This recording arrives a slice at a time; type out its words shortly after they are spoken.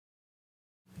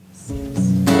Be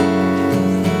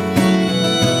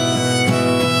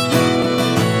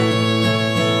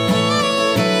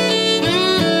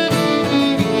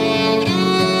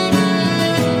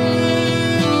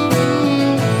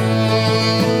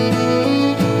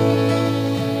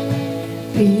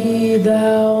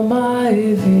thou my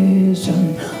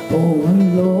vision, O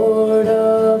Lord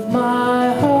of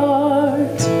my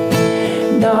heart.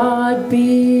 Not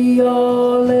be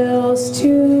all else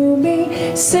to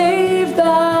me, save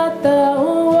that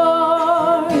thou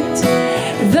art.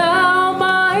 Thou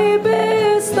my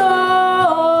best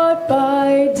thought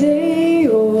by day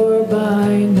or by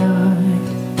night.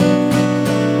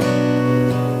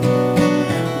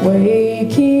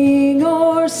 Waking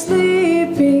or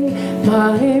sleeping,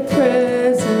 my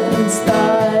presence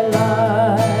thy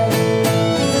light.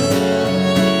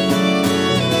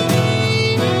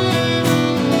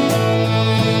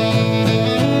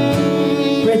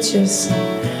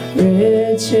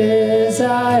 Riches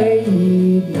I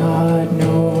need not,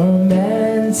 nor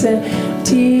man's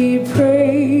empty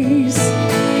praise.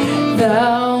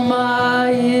 Thou my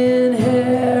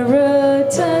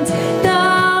inheritance,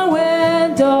 now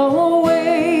and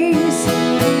always.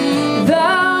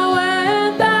 Thou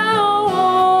and thou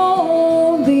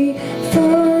only,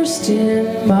 first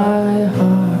in my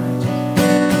heart.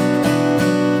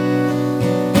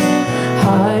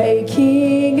 High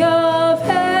King of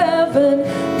heaven,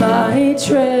 my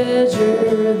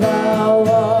treasure thou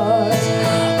art.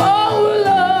 O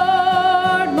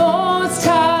Lord Most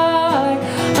High,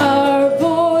 our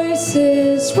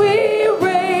voices we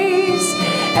raise,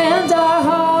 and our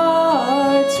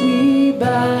hearts we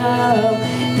bow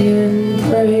in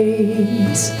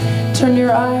praise.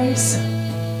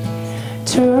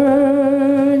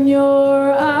 Turn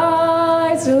your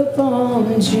eyes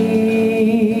upon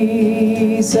Jesus.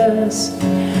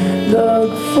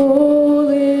 Look full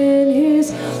in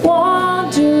his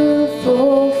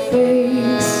wonderful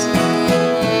face,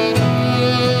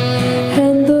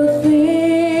 and the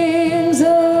things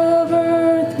of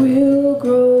earth will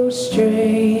grow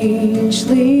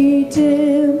strangely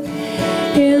dim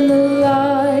in the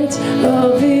light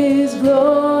of his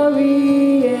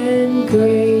glory and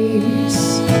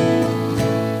grace.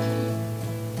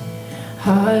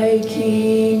 High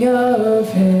King of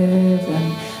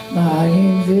heaven,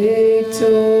 my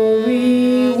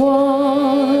victory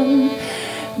won,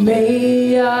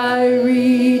 may I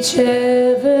reach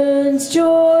heaven's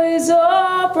joys,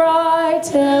 or bright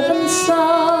heaven's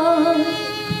sun.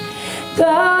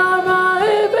 Thou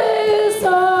my best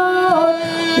thought,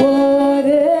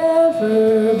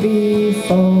 whatever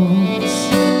befalls,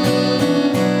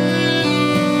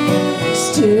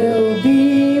 still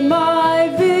be my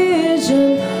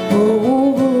vision, O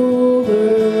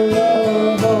ruler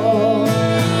of all.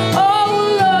 O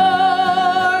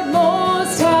Lord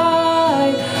Most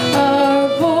High, our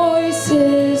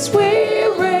voices we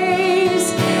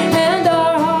raise, and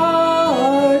our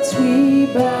hearts we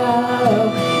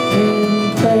bow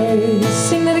in praise.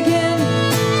 Sing that again.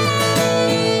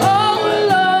 O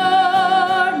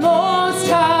Lord Most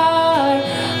High,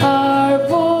 our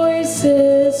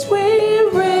voices we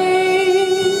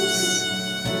raise,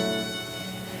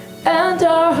 and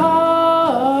our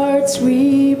hearts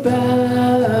we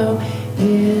bow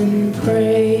in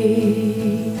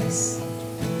praise.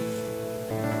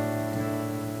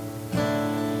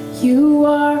 You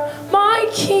are my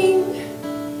King,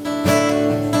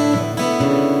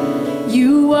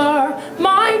 you are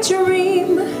my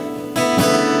dream,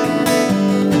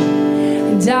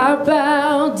 and I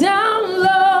bow down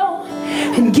low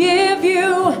and give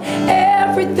you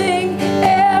everything,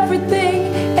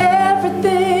 everything,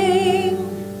 everything.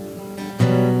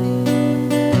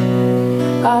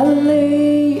 I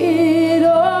lay it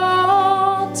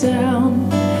all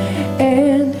down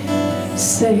and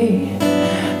say,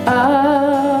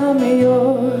 I'm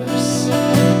yours.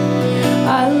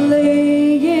 I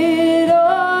lay it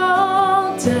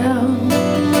all down.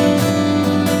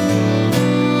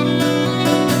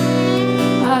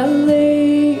 I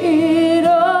lay it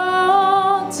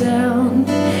all down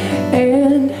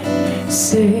and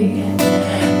say,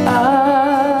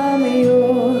 I'm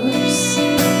yours.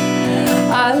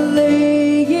 I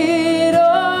lay it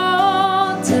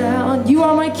all down. You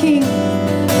are my King.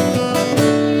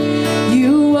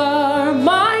 You are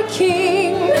my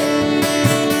King.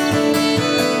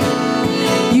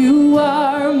 You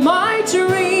are my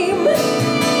dream.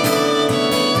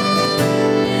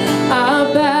 I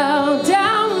bow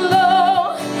down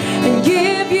low and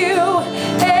give you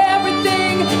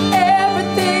everything,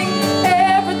 everything,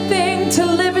 everything. To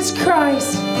live is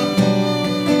Christ.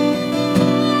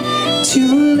 To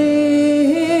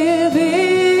live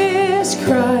is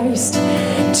Christ.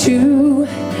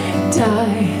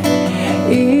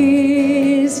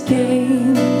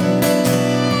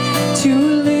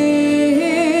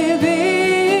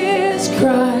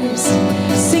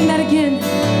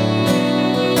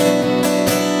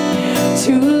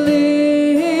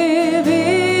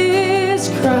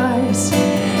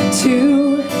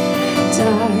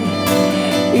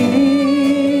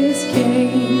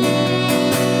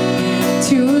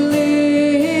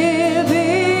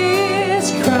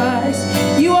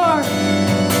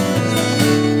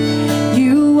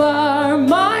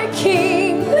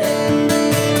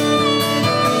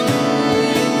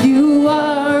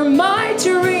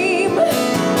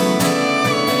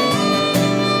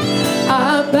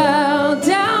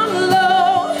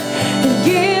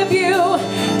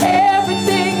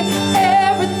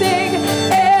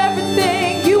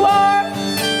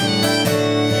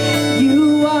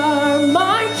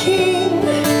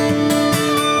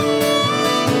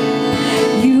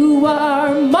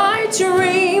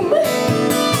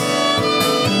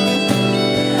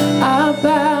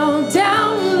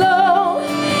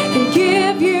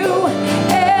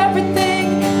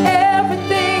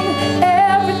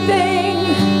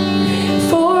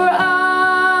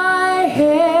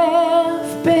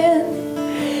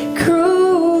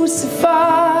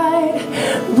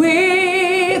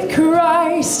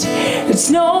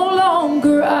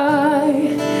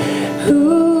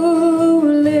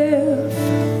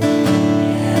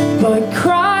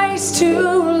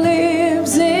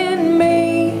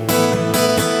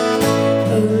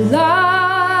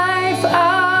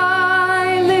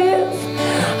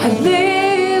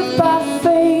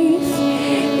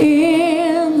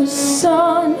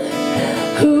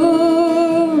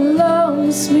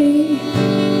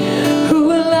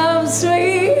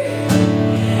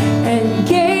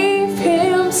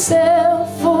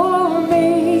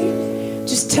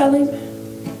 Tell him,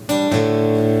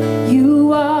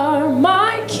 you are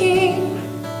my king.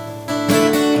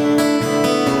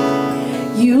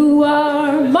 You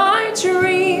are my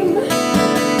dream.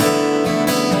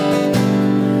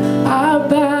 I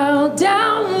bow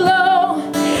down low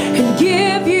and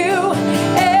give you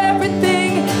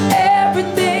everything,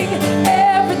 everything,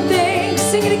 everything.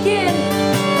 Sing it again.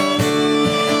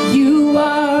 You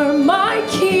are my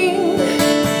king.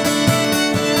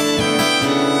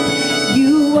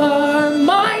 You are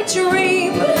my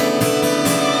dream.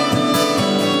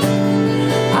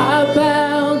 I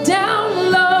bow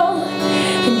down low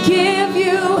and give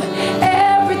you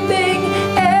everything,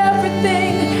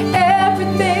 everything,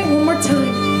 everything. One more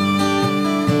time.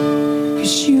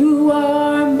 'Cause you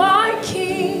are my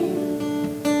king.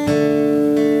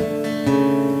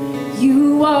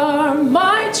 You are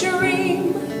my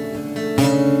dream.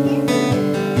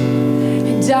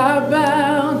 And I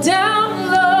bow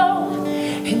down low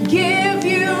and give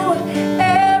you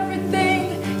everything,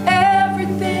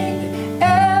 everything,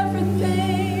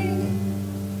 everything.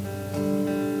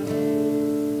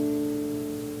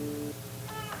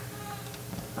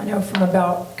 I know from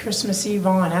about Christmas Eve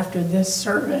on, after this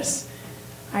service,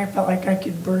 I felt like I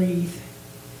could breathe.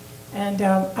 And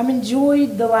I've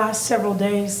enjoyed the last several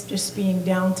days just being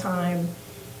downtime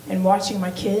and watching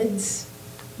my kids,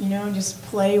 you know, just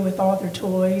play with all their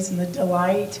toys and the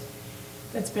delight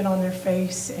that's been on their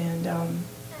face. And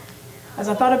as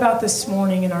I thought about this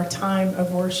morning in our time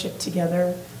of worship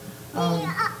together,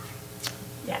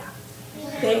 yeah,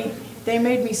 they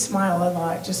made me smile a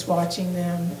lot just watching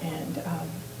them and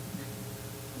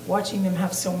watching them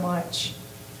have so much.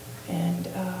 And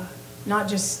not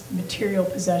just material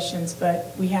possessions,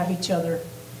 but we have each other.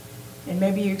 And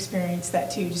maybe you experience that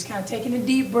too, just kind of taking a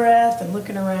deep breath and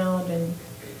looking around and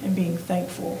being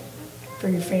thankful for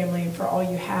your family and for all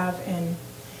you have. And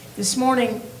this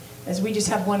morning, as we just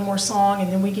have one more song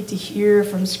and then we get to hear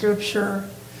from Scripture,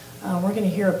 we're going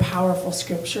to hear a powerful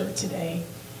Scripture today.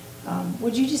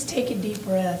 Would you just take a deep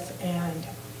breath and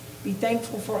be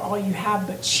thankful for all you have,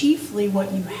 but chiefly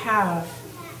what you have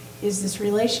is this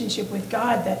relationship with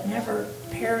God that never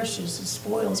perishes or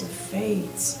spoils or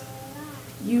fades.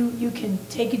 You can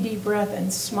take a deep breath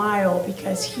and smile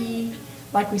because He,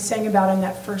 like we sang about in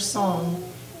that first song,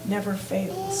 never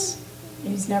fails.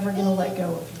 And He's never going to let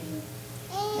go of you.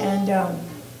 And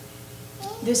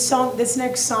this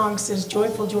next song says,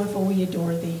 "Joyful, joyful, we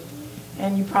adore Thee."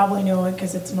 And you probably know it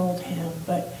because it's an old hymn.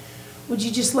 But would you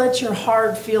just let your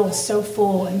heart feel so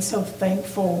full and so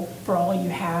thankful for all you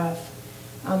have?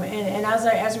 And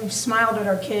as we've smiled at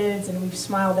our kids and we've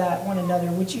smiled at one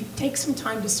another, would you take some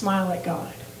time to smile at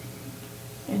God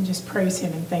and just praise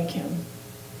Him and thank Him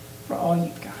for all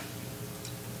you've got?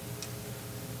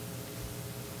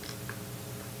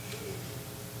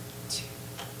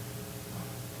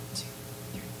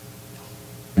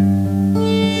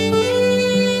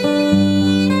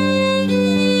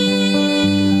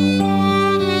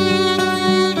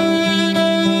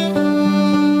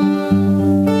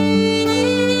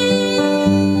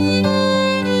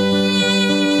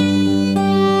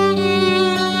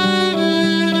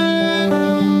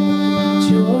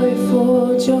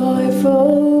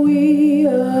 Joyful, we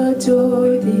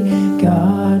adore Thee,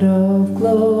 God of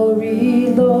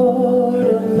glory, Lord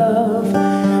of love.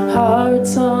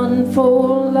 Hearts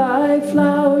unfold like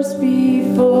flowers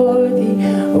before Thee,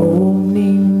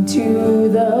 opening to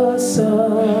the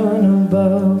sun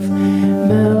above.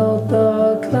 Melt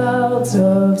the clouds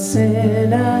of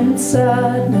sin and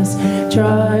sadness,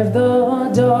 drive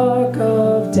the dark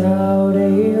of doubt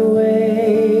away.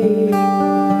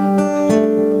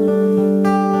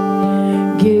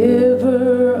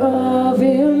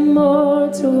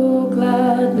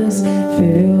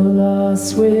 Fill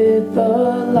us with the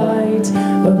light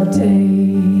of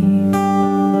day.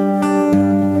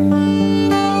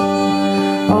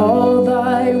 All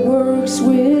Thy works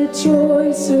with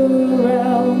joy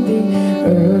surround Thee.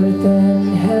 Earth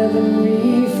and heaven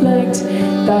reflect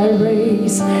Thy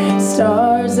rays.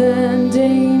 Stars and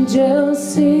angels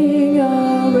sing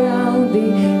around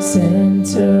Thee.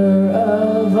 Center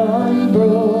of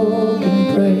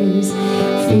unbroken praise.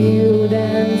 Field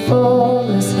and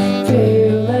forest,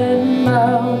 vale and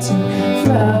mountain,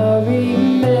 flowery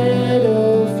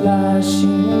meadow,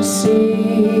 flashing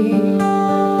sea.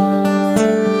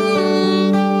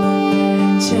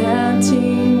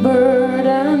 Chanting bird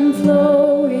and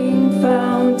flowing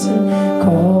fountain,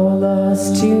 call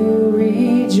us to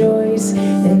rejoice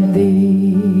in Thee.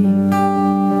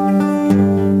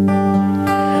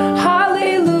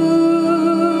 Hallelujah.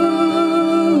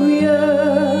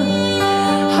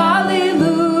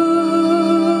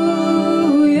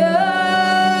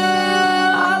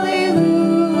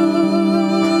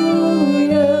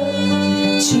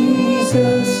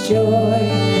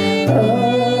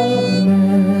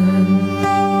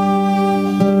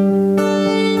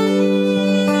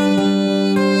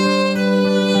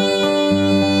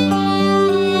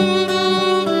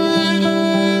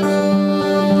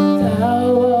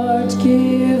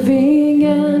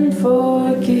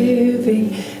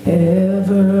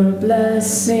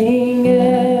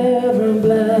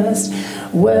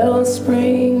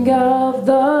 wellspring of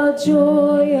the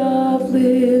joy of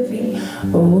living,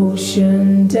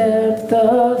 ocean depth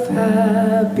of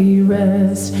happy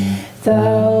rest.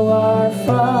 Thou our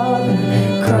Father,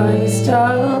 Christ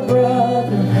our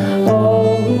brother,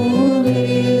 all who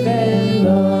live and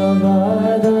love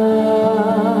are thine.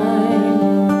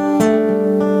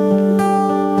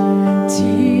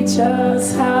 Teach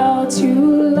us how to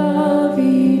love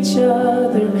each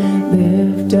other,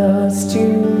 lift us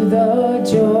to the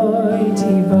joy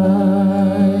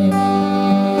divine.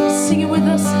 Sing it with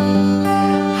us.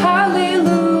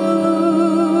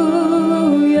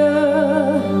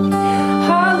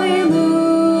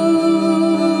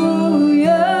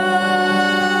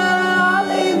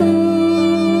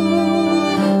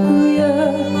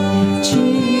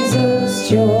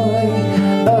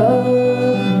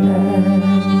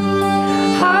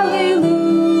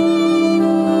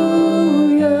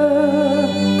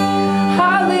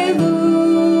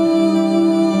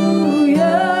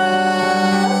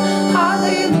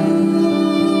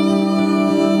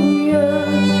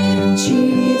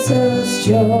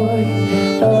 Joy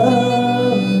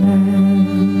of man.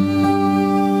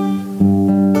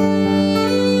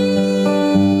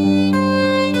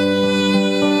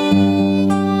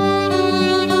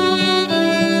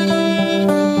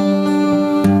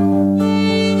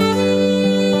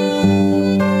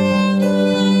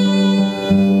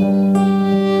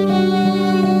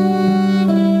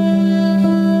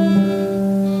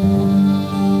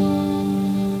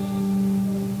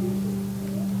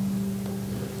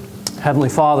 Heavenly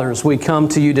Father, as we come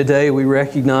to you today, we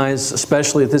recognize,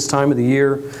 especially at this time of the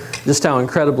year, just how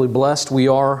incredibly blessed we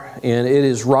are. And it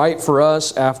is right for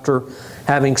us, after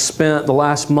having spent the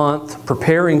last month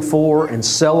preparing for and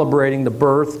celebrating the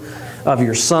birth of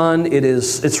your Son,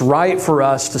 it's right for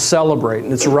us to celebrate.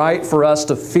 And it's right for us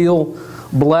to feel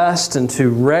blessed and to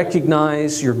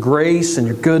recognize your grace and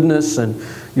your goodness and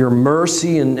your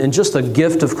mercy and just a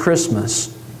gift of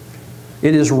Christmas.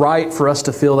 It is right for us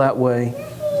to feel that way.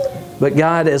 But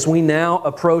God, as we now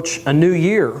approach a new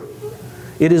year,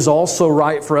 it is also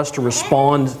right for us to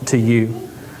respond to you,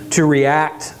 to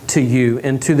react to you,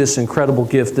 and to this incredible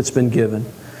gift that's been given.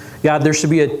 God, there should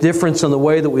be a difference in the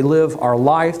way that we live our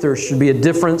life. There should be a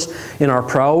difference in our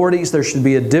priorities. There should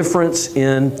be a difference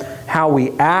in how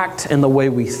we act and the way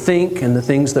we think and the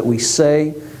things that we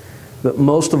say. But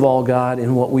most of all, God,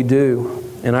 in what we do.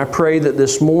 And I pray that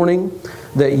this morning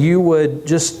that you would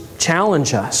just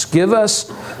challenge us. Give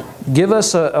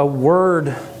us a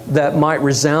word that might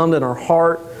resound in our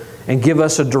heart, and give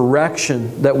us a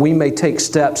direction that we may take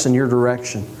steps in your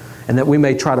direction, and that we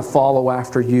may try to follow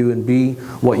after you and be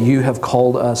what you have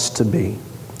called us to be.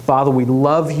 Father, we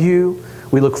love you.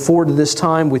 We look forward to this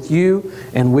time with you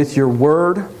and with your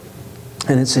word.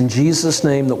 And it's in Jesus'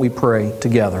 name that we pray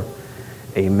together.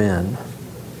 Amen.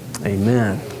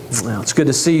 Amen. Now, it's good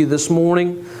to see you this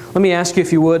morning. Let me ask you,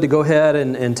 if you would, to go ahead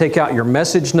and take out your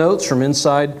message notes from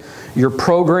inside your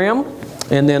program.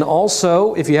 And then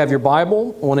also, if you have your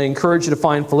Bible, I want to encourage you to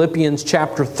find Philippians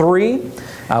chapter 3,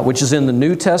 which is in the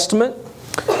New Testament.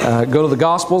 Go to the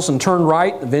Gospels and turn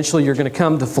right. Eventually you're going to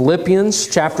come to Philippians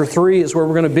chapter 3 is where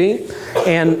we're going to be.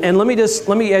 And let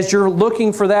me, as you're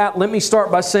looking for that, let me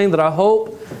start by saying that I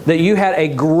hope that you had a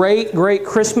great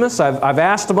Christmas. I've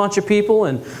asked a bunch of people,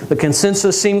 and the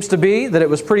consensus seems to be that it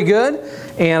was pretty good.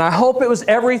 And I hope it was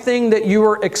everything that you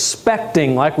were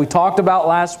expecting, like we talked about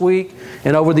last week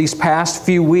and over these past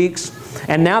few weeks.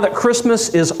 And now that Christmas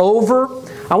is over,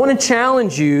 I want to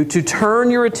challenge you to turn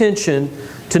your attention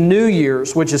to New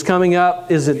Year's, which is coming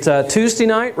up. Is it Tuesday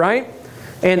night, right?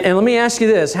 And let me ask you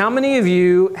this: how many of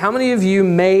you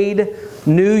made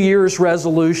New Year's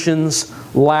resolutions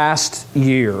last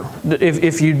year?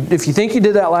 If you think you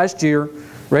did that last year,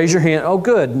 raise your hand. Oh,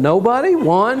 good. Nobody?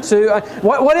 1, 2.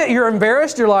 What? You're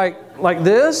embarrassed? You're like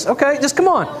this? Okay, just come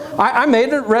on. I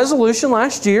made a resolution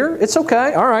last year. It's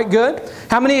okay. All right, good.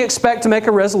 How many expect to make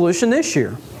a resolution this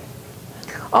year?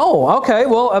 Oh, okay.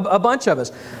 Well, a bunch of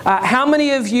us. How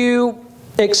many of you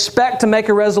expect to make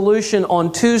a resolution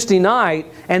on Tuesday night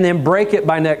and then break it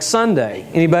by next Sunday?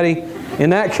 Anybody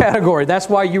in that category? That's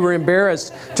why you were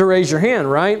embarrassed to raise your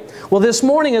hand, right? Well, this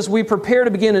morning as we prepare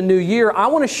to begin a new year, I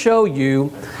want to show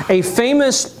you a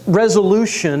famous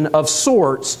resolution of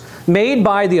sorts made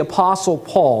by the Apostle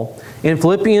Paul in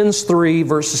Philippians 3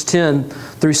 verses 10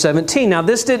 through 17. Now,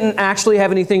 this didn't actually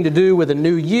have anything to do with a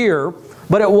new year,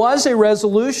 but it was a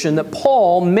resolution that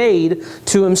Paul made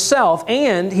to himself,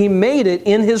 and he made it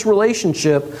in his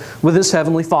relationship with his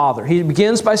Heavenly Father. He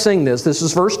begins by saying this. This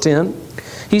is verse 10.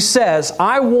 He says,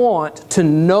 I want to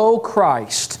know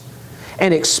Christ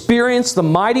and experience the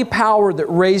mighty power that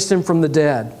raised Him from the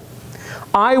dead.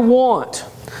 I want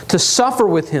to suffer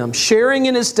with Him, sharing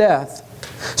in His death,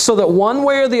 so that one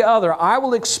way or the other I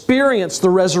will experience the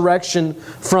resurrection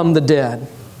from the dead.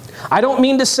 I don't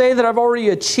mean to say that I've already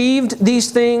achieved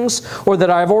these things or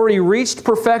that I've already reached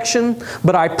perfection,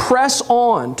 but I press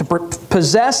on to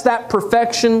possess that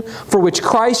perfection for which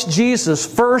Christ Jesus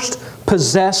first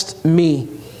possessed me.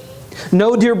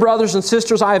 No, dear brothers and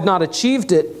sisters, I have not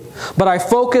achieved it, but I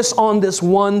focus on this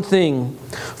one thing.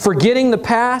 Forgetting the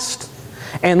past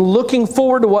and looking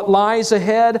forward to what lies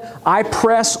ahead, I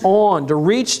press on to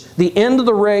reach the end of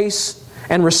the race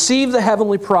and receive the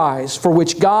heavenly prize for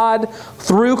which God,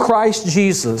 through Christ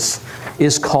Jesus,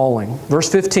 is calling. Verse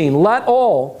 15, let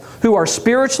all who are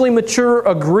spiritually mature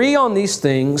agree on these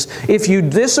things. If you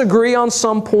disagree on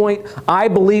some point, I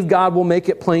believe God will make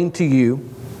it plain to you.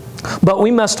 But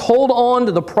we must hold on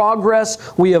to the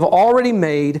progress we have already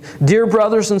made. Dear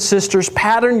brothers and sisters,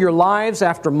 pattern your lives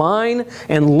after mine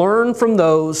and learn from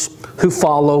those who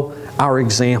follow our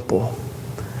example.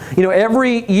 You know,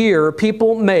 every year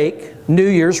people make New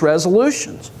Year's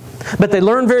resolutions. But they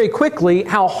learn very quickly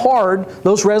how hard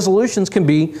those resolutions can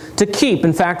be to keep.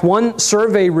 In fact, one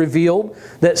survey revealed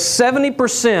that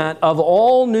 70% of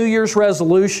all New Year's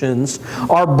resolutions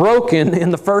are broken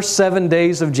in the first 7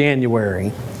 days of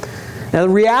January. Now, the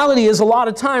reality is a lot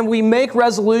of time we make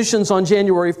resolutions on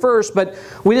January 1st, but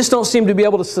we just don't seem to be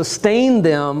able to sustain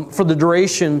them for the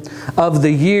duration of the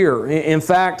year. In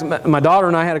fact, my daughter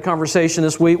and I had a conversation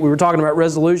this week. We were talking about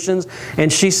resolutions,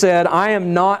 and she said, I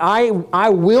am not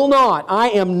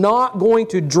going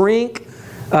to drink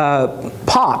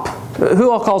pop. Who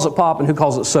all calls it pop and who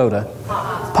calls it soda?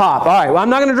 Pop. All right, well, I'm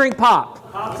not going to drink pop.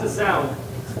 Pop's a sound.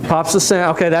 Pop's a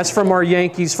sound. Okay, that's from our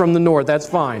Yankees from the north. That's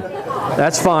fine.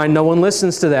 That's fine. No one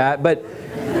listens to that. But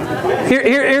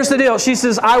here's the deal. She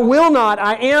says, I will not,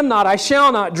 I am not, I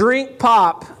shall not drink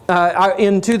pop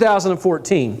in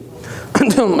 2014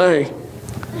 until May.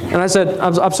 And I said,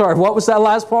 I'm sorry, what was that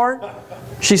last part?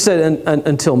 She said,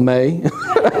 until May.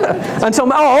 Until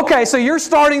May. Oh, okay, so you're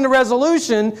starting the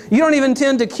resolution. You don't even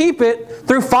intend to keep it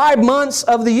through 5 months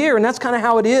of the year. And that's kind of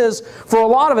how it is for a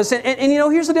lot of us. And you know,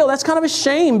 here's the deal. That's kind of a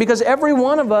shame because every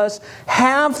one of us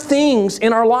have things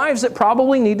in our lives that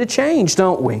probably need to change,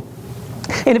 don't we?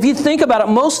 And if you think about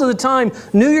it, most of the time,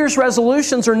 New Year's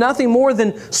resolutions are nothing more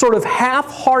than sort of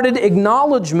half-hearted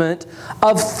acknowledgement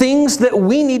of things that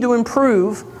we need to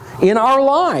improve in our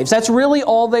lives. That's really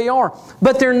all they are.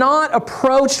 But they're not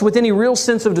approached with any real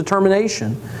sense of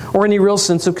determination or any real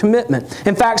sense of commitment.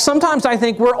 In fact, sometimes I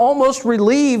think we're almost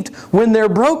relieved when they're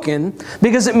broken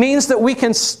because it means that we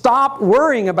can stop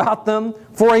worrying about them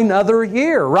for another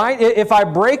year, right? If I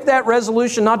break that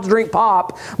resolution not to drink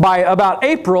pop by about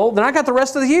April, then I got the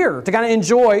rest of the year to kind of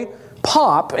enjoy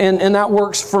pop, and that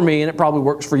works for me, and it probably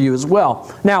works for you as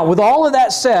well. Now, with all of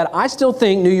that said, I still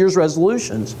think New Year's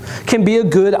resolutions can be a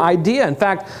good idea. In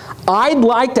fact, I'd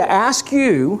like to ask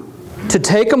you to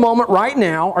take a moment right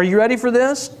now. Are you ready for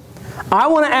this? I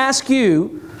want to ask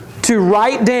you to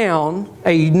write down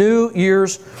a New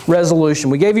Year's resolution.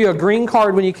 We gave you a green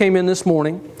card when you came in this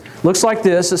morning. Looks like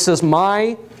this. It says,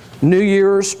 My New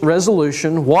Year's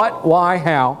resolution. What, why,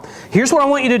 how. Here's what I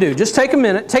want you to do. Just take a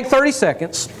minute. Take 30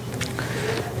 seconds.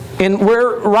 And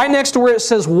right next to where it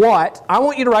says what, I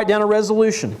want you to write down a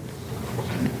resolution.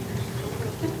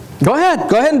 Go ahead.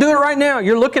 Go ahead and do it right now.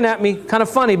 You're looking at me kind of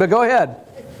funny, but go ahead.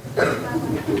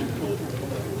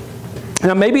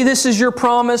 Now maybe this is your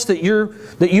promise that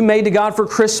you made to God for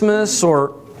Christmas,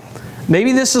 or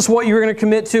maybe this is what you were going to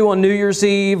commit to on New Year's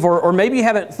Eve, or maybe you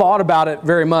haven't thought about it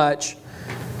very much,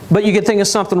 but you could think of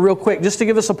something real quick just to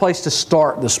give us a place to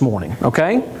start this morning.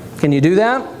 Okay? Can you do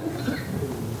that?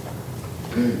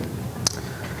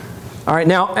 All right,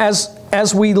 now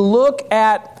as we look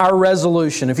at our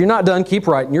resolution, if you're not done, keep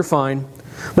writing, you're fine.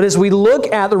 But as we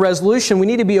look at the resolution, we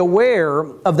need to be aware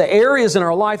of the areas in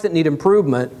our life that need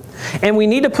improvement, and we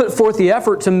need to put forth the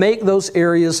effort to make those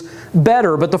areas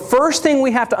better. But the first thing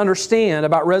we have to understand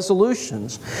about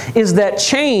resolutions is that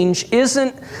change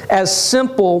isn't as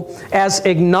simple as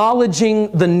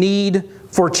acknowledging the need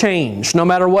for change, no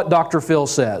matter what Dr. Phil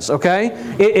says, okay?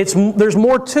 There's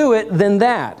more to it than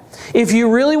that. If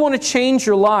you really want to change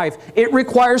your life, it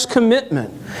requires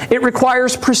commitment. It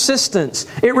requires persistence.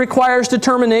 It requires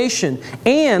determination.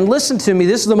 And listen to me,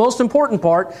 this is the most important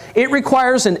part, it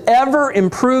requires an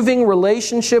ever-improving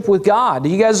relationship with God. Do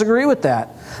you guys agree with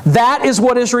that? That is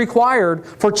what is required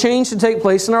for change to take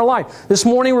place in our life. This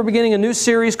morning we're beginning a new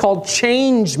series called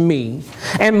Change Me.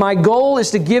 And my goal is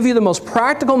to give you the most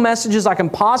practical messages I can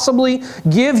possibly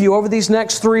give you over these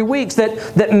next 3 weeks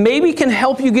that maybe can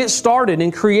help you get started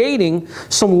in creating creating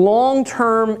some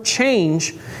long-term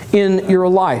change in your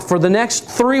life. For the next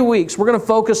 3 weeks, we're going to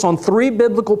focus on 3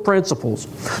 biblical principles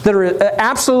that are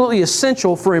absolutely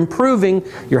essential for improving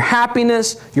your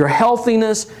happiness, your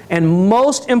healthiness, and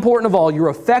most important of all, your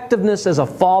effectiveness as a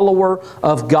follower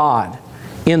of God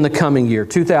in the coming year,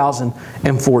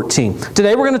 2014.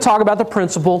 Today we're going to talk about the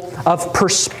principle of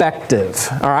perspective.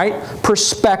 All right?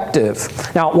 Perspective.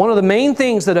 Now, one of the main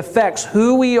things that affects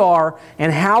who we are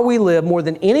and how we live more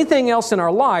than anything else in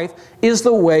our life is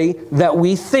the way that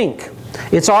we think.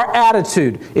 It's our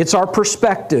attitude. It's our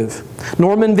perspective.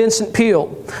 Norman Vincent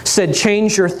Peale said,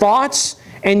 "Change your thoughts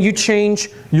and you change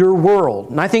your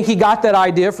world." And I think he got that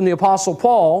idea from the Apostle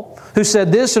Paul, who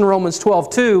said this in Romans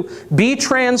 12:2, "Be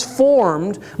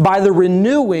transformed by the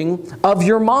renewing of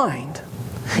your mind."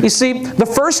 You see, the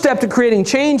first step to creating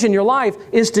change in your life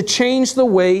is to change the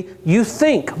way you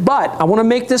think. But I want to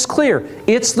make this clear.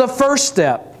 It's the first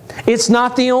step. It's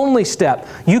not the only step.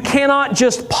 You cannot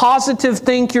just positive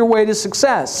think your way to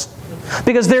success.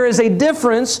 Because there is a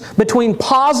difference between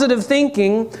positive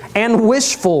thinking and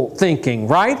wishful thinking,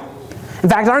 right? In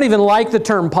fact, I don't even like the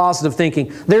term positive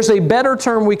thinking. There's a better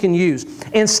term we can use.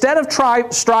 Instead of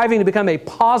striving to become a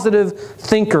positive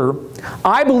thinker,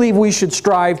 I believe we should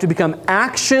strive to become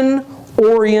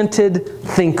action-oriented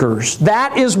thinkers.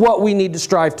 That is what we need to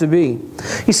strive to be.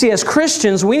 You see, as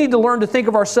Christians, we need to learn to think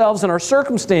of ourselves and our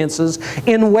circumstances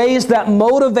in ways that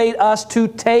motivate us to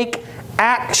take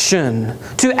action,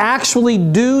 to actually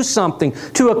do something,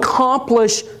 to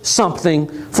accomplish something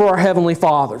for our Heavenly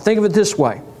Father. Think of it this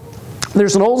way.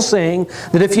 There's an old saying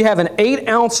that if you have an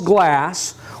 8-ounce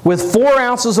glass with 4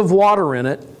 ounces of water in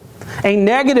it, a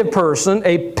negative person,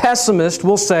 a pessimist,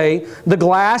 will say the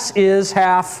glass is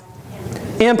half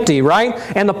empty, right?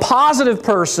 And the positive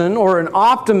person or an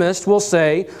optimist will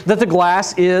say that the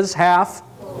glass is half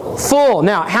full.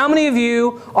 Now, how many of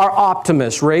you are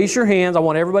optimists? Raise your hands. I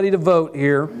want everybody to vote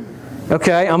here.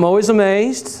 Okay, I'm always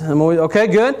amazed. Okay,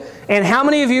 good. And how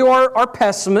many of you are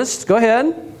pessimists? Go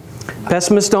ahead.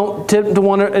 Pessimists don't tend to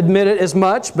want to admit it as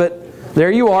much, but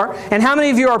there you are. And how many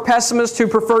of you are pessimists who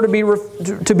prefer to be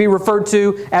referred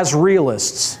to as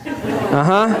realists?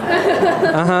 Right.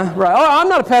 Oh, I'm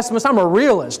not a pessimist. I'm a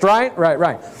realist, right?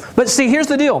 Right. But see, here's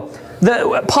the deal.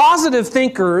 The positive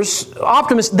thinkers,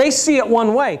 optimists, they see it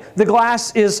one way. The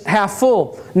glass is half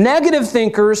full. Negative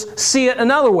thinkers see it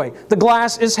another way. The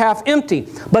glass is half empty.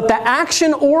 But the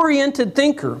action-oriented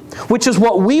thinker, which is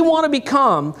what we want to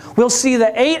become, will see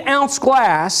the 8-ounce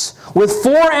glass with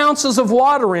 4 ounces of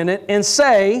water in it and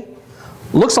say,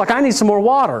 "Looks like I need some more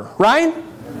water," right?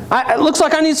 It looks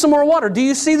like I need some more water. Do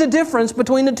you see the difference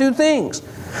between the two things?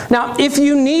 Now, if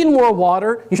you need more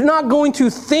water, you're not going to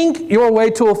think your way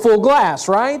to a full glass,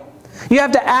 right? You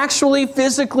have to actually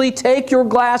physically take your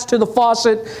glass to the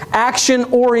faucet.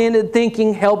 Action-oriented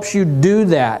thinking helps you do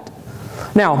that.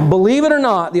 Now, believe it or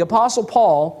not, the Apostle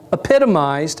Paul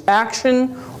epitomized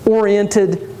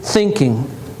action-oriented thinking.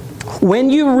 When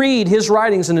you read his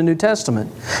writings in the New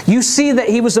Testament, you see that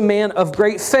he was a man of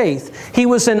great faith. He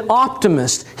was an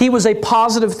optimist. He was a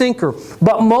positive thinker.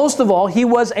 But most of all, he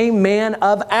was a man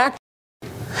of action.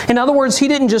 In other words, he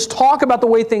didn't just talk about the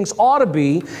way things ought to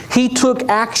be, he took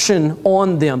action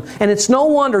on them. And it's no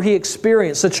wonder he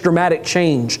experienced such dramatic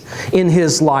change in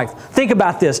his life. Think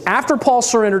about this. After Paul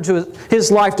surrendered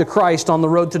his life to Christ on the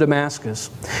road to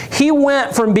Damascus, he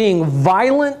went from being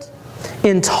violent,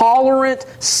 intolerant,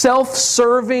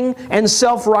 self-serving, and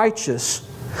self-righteous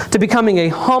to becoming a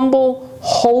humble,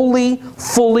 holy,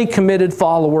 fully committed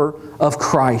follower of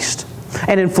Christ.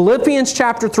 And in Philippians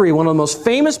chapter 3, one of the most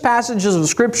famous passages of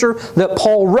Scripture that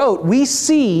Paul wrote, we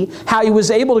see how he was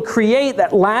able to create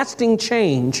that lasting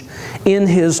change in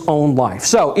his own life.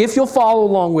 So, if you'll follow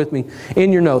along with me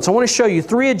in your notes, I want to show you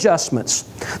 3 adjustments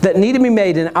that need to be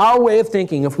made in our way of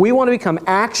thinking if we want to become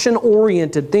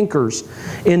action-oriented thinkers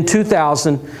in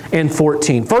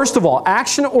 2014. First of all,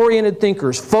 action-oriented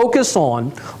thinkers focus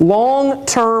on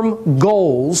long-term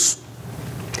goals,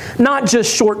 not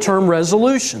just short-term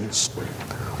resolutions.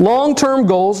 Long-term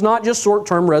goals, not just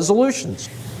short-term resolutions.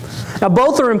 Now,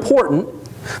 both are important,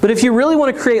 but if you really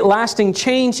want to create lasting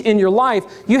change in your life,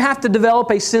 you have to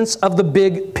develop a sense of the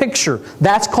big picture.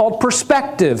 That's called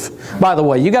perspective, by the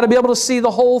way. You've got to be able to see the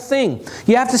whole thing.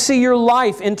 You have to see your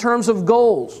life in terms of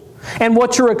goals and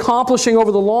what you're accomplishing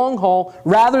over the long haul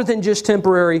rather than just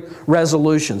temporary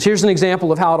resolutions. Here's an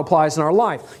example of how it applies in our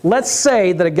life. Let's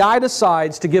say that a guy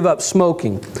decides to give up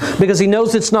smoking because he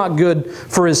knows it's not good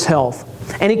for his health,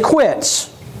 and he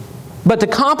quits. But to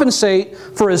compensate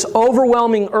for his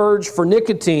overwhelming urge for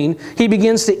nicotine, he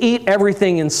begins to eat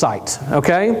everything in sight.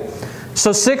 Okay?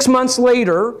 So 6 months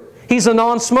later, he's a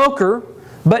non-smoker,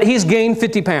 but he's gained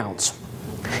 50 pounds.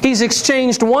 He's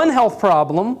exchanged one health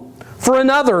problem for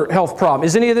another health problem.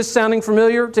 Is any of this sounding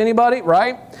familiar to anybody,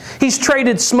 right? He's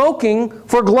traded smoking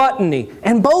for gluttony,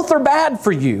 and both are bad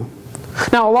for you.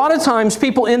 Now, a lot of times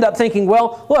people end up thinking,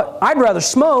 well, look, I'd rather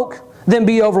smoke than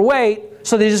be overweight,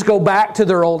 so they just go back to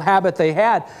their old habit they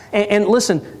had. And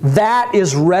listen, that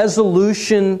is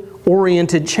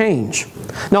resolution-oriented change.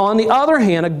 Now, on the other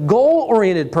hand, a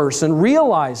goal-oriented person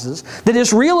realizes that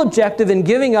his real objective in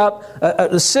giving up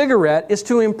a cigarette is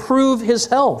to improve his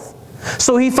health.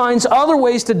 So he finds other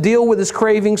ways to deal with his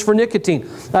cravings for nicotine.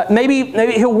 Maybe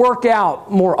he'll work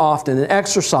out more often and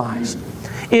exercise.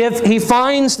 If he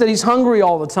finds that he's hungry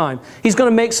all the time, he's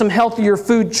going to make some healthier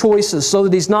food choices so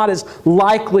that he's not as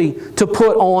likely to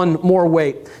put on more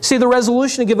weight. See, the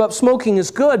resolution to give up smoking is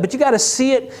good, but you got to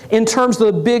see it in terms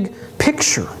of the big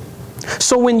picture.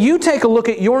 So when you take a look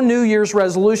at your New Year's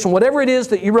resolution, whatever it is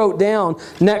that you wrote down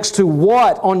next to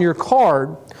what on your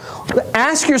card,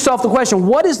 ask yourself the question,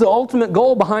 what is the ultimate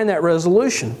goal behind that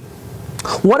resolution?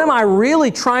 What am I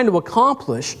really trying to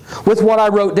accomplish with what I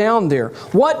wrote down there?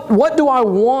 What do I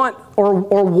want,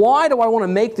 or why do I want to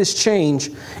make this change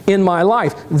in my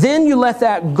life? Then you let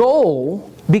that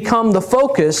goal become the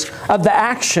focus of the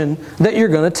action that you're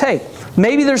going to take.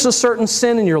 Maybe there's a certain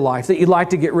sin in your life that you'd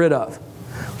like to get rid of.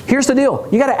 Here's the deal.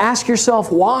 You got to ask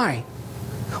yourself why.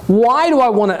 Why do I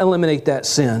want to eliminate that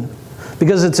sin?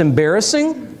 Because it's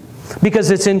embarrassing? Because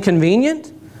it's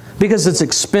inconvenient? Because it's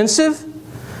expensive?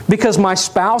 Because my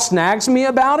spouse nags me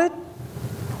about it?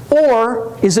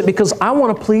 Or is it because I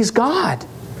want to please God?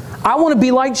 I want to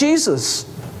be like Jesus.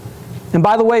 And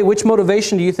by the way, which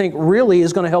motivation do you think really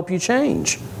is going to help you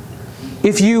change?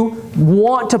 If you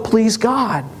want to please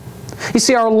God. You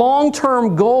see, our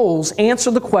long-term goals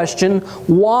answer the question,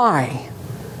 why?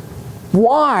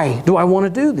 Why do I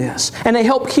want to do this? And they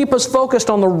help keep us focused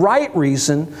on the right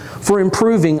reason for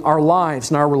improving our lives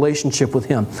and our relationship with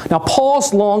Him. Now,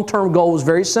 Paul's long-term goal was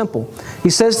very simple. He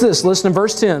says this, listen to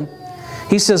verse 10.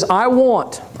 He says, I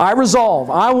want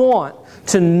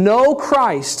to know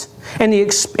Christ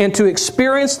and to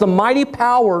experience the mighty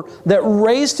power that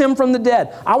raised Him from the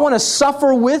dead. I want to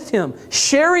suffer with Him,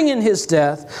 sharing in His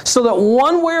death, so that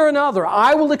one way or another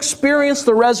I will experience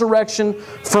the resurrection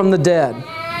from the dead.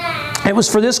 It was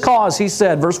for this cause, he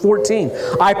said, verse 14,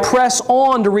 I press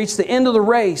on to reach the end of the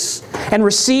race and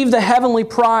receive the heavenly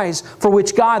prize for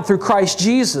which God, through Christ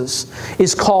Jesus,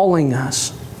 is calling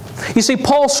us. You see,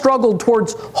 Paul struggled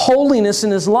towards holiness in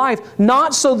his life,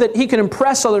 not so that he could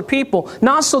impress other people,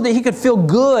 not so that he could feel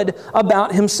good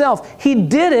about himself. He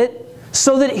did it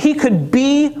so that he could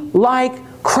be like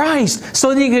Christ,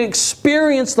 so that he could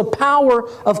experience the power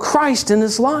of Christ in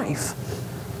his life.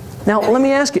 Now, let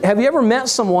me ask you, have you ever met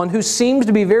someone who seems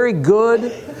to be very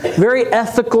good, very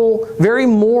ethical, very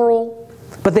moral,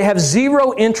 but they have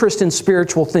zero interest in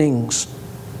spiritual things?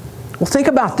 Well, think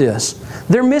about this.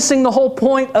 They're missing the whole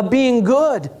point of being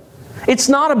good. It's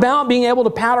not about being able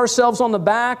to pat ourselves on the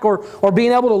back or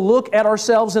being able to look at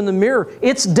ourselves in the mirror.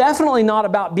 It's definitely not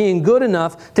about being good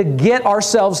enough to get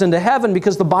ourselves into heaven,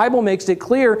 because the Bible makes it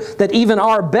clear that even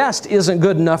our best isn't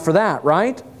good enough for that,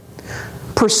 right?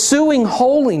 Pursuing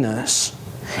holiness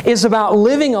is about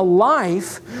living a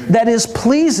life that is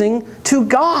pleasing to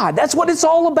God. That's what it's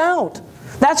all about.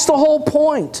 That's the whole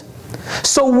point.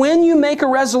 So when you make a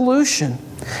resolution,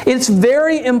 it's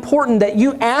very important that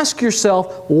you ask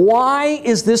yourself, why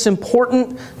is this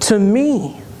important to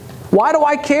me? Why do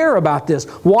I care about this?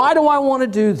 Why do I want to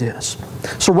do this?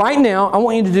 So right now, I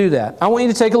want you to do that. I want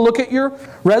you to take a look at your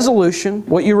resolution,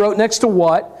 what you wrote next to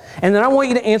what, and then I want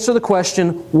you to answer the question,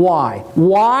 why?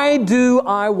 Why do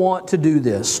I want to do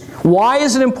this? Why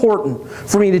is it important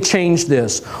for me to change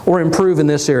this or improve in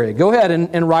this area? Go ahead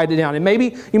and write it down. And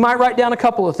maybe you might write down a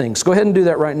couple of things. Go ahead and do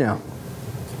that right now.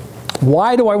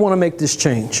 Why do I want to make this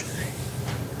change?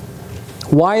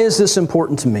 Why is this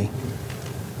important to me?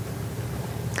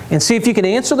 And see if you can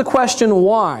answer the question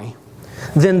why,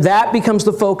 then that becomes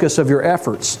the focus of your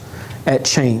efforts at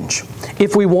change.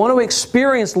 If we want to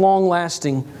experience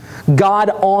long-lasting,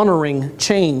 God-honoring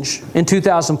change in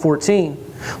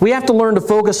 2014, we have to learn to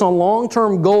focus on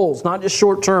long-term goals, not just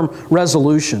short-term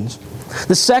resolutions.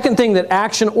 The second thing that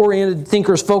action-oriented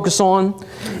thinkers focus on,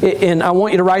 and I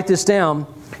want you to write this down,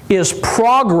 is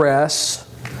progress,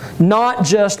 not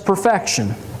just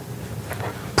perfection.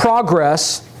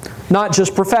 Progress, not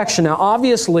just perfection. Now,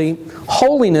 obviously,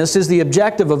 holiness is the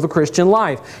objective of a Christian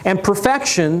life, and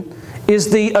perfection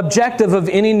is the objective of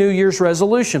any New Year's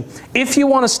resolution. If you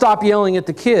want to stop yelling at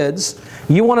the kids,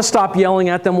 you want to stop yelling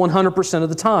at them 100% of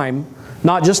the time,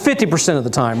 not just 50% of the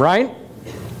time, right?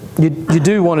 You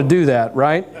do want to do that,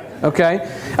 right? okay?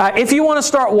 If you want to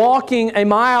start walking a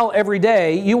mile every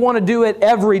day, you want to do it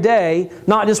every day,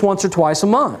 not just once or twice a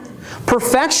month.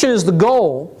 Perfection is the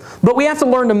goal, but we have to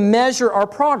learn to measure our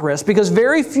progress because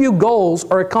very few goals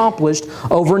are accomplished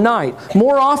overnight.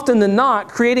 More often than not,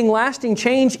 creating lasting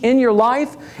change in your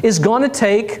life is going to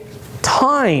take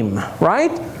time,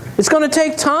 right? It's going to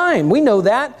take time. We know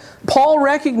that. Paul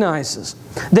recognizes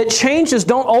that changes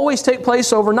don't always take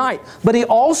place overnight. But he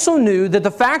also knew that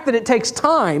the fact that it takes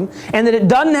time and that it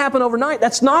doesn't happen overnight,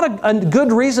 that's not a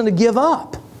good reason to give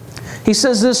up. He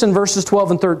says this in verses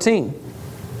 12 and 13.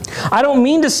 I don't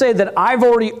mean to say that I've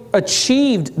already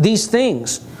achieved these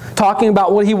things, talking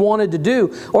about what he wanted to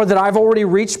do, or that I've already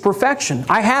reached perfection.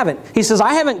 I haven't. He says,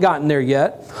 I haven't gotten there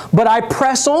yet, but I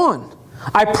press on.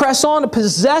 I press on to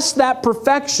possess that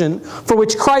perfection for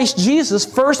which Christ Jesus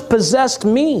first possessed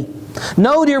me.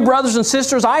 No, dear brothers and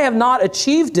sisters, I have not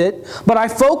achieved it, but I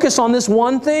focus on this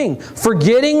one thing,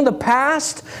 forgetting the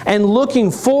past and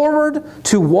looking forward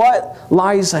to what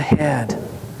lies ahead.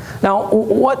 Now,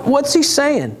 what's he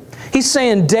saying? He's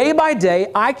saying day by day,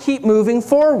 I keep moving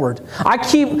forward. I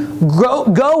keep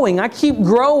going. I keep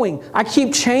growing. I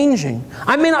keep changing.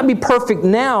 I may not be perfect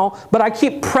now, but I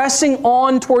keep pressing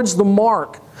on towards the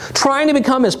mark, trying to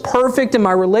become as perfect in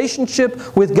my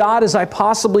relationship with God as I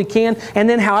possibly can. And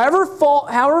then however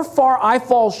far I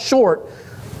fall short,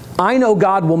 I know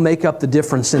God will make up the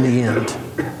difference in the end.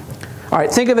 All right,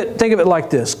 think of it like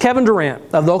this. Kevin Durant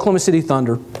of the Oklahoma City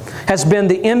Thunder has been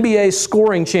the NBA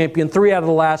scoring champion 3 out of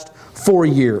the last 4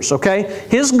 years, okay?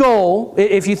 His goal,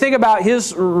 if you think about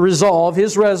his resolve,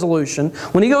 his resolution,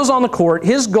 when he goes on the court,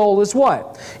 his goal is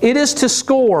what? It is to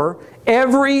score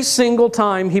every single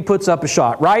time he puts up a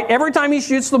shot, right? Every time he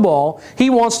shoots the ball, he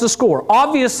wants to score.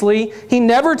 Obviously, he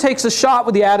never takes a shot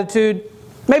with the attitude,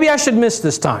 maybe I should miss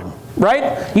this time,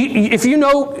 right? If you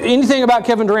know anything about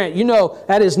Kevin Durant, you know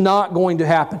that is not going to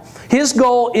happen. His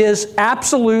goal is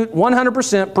absolute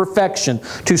 100% perfection,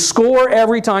 to score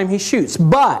every time he shoots.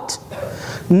 But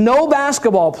no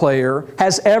basketball player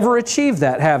has ever achieved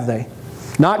that, have they?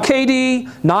 Not KD,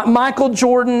 not Michael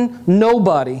Jordan,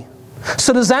 nobody.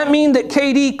 So does that mean that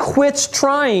KD quits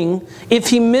trying if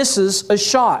he misses a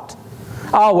shot?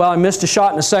 Oh, well, I missed a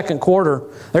shot in the second quarter.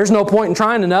 There's no point in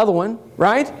trying another one,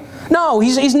 right? No,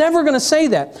 he's never going to say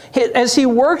that. As he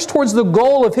works towards the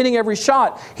goal of hitting every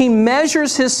shot, he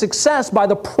measures his success by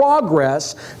the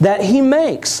progress that he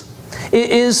makes.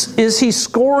 Is he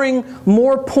scoring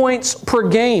more points per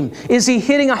game? Is he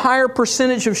hitting a higher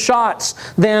percentage of shots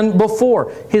than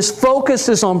before? His focus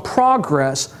is on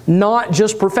progress, not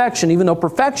just perfection, even though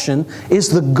perfection is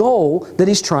the goal that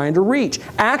he's trying to reach.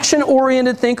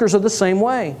 Action-oriented thinkers are the same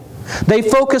way. They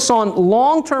focus on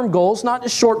long-term goals, not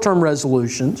just short-term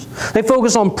resolutions. They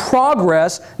focus on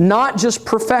progress, not just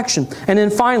perfection. And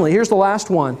then finally, here's the last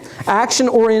one.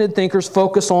 Action-oriented thinkers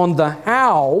focus on the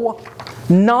how,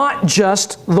 not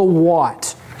just the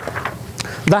what.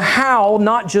 The how,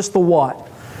 not just the what.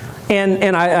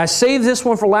 And I saved this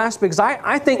one for last because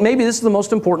I think maybe this is the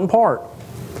most important part.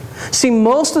 See,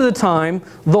 most of the time,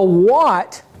 the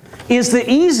what is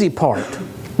the easy part.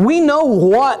 We know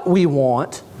what we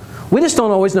want. We just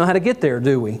don't always know how to get there,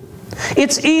 do we?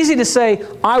 It's easy to say,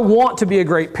 I want to be a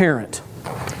great parent.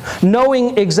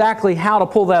 Knowing exactly how to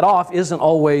pull that off isn't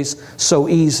always so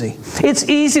easy. It's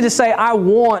easy to say, I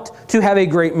want to have a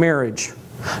great marriage.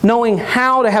 Knowing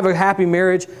how to have a happy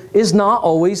marriage is not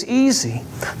always easy.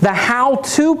 The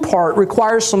how-to part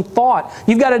requires some thought.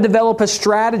 You've got to develop a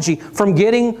strategy from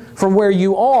getting from where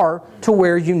you are to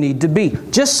where you need to be.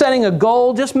 Just setting a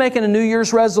goal, just making a New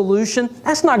Year's resolution,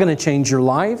 that's not going to change your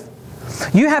life.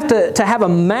 You have to have a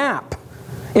map,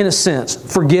 in a sense,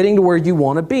 for getting to where you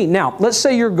want to be. Now, let's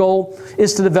say your goal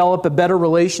is to develop a better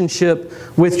relationship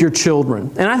with your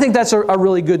children. And I think that's a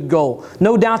really good goal.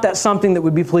 No doubt that's something that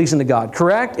would be pleasing to God,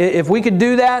 correct? If we could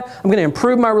do that, I'm going to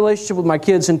improve my relationship with my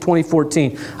kids in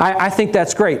 2014. I think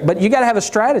that's great. But you got to have a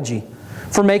strategy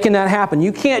for making that happen.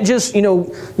 You can't just,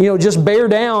 just bear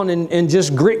down and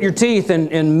just grit your teeth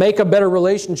and make a better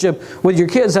relationship with your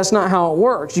kids. That's not how it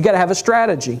works. You got to have a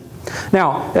strategy.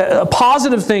 Now, a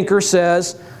positive thinker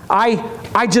says,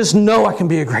 I just know I can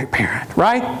be a great parent,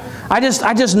 right? I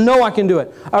just know I can do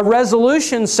it. A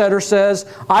resolution setter says,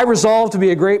 I resolve to be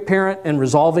a great parent, and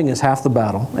resolving is half the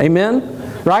battle. Amen?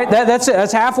 Right? That's it.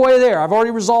 That's halfway there. I've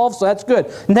already resolved, so that's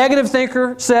good. Negative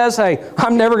thinker says, hey,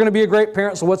 I'm never going to be a great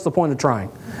parent, so what's the point of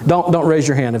trying? Don't raise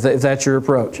your hand if that's your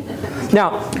approach.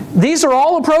 Now, these are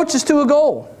all approaches to a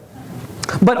goal.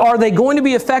 But are they going to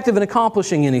be effective in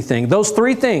accomplishing anything? Those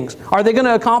three things. Are they going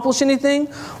to accomplish anything?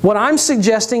 What I'm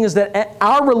suggesting is that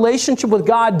our relationship with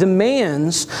God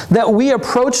demands that we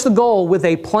approach the goal with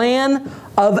a plan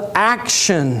of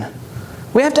action.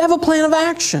 We have to have a plan of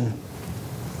action.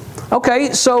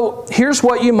 Okay, so here's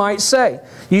what you might say.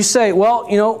 You say, well,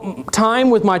 you know, time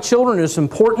with my children is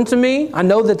important to me. I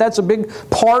know that that's a big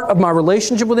part of my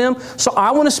relationship with them. So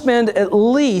I want to spend at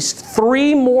least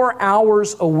 3 more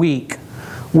hours a week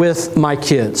with my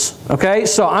kids. Okay,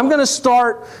 so I'm going to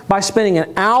start by spending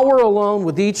an hour alone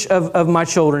with each of my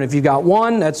children. If you've got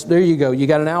one, there you go. You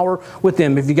got an hour with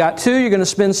them. If you got 2, you're going to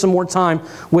spend some more time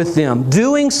with them,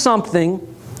 doing something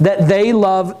that they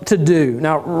love to do.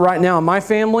 Now, right now in my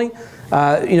family,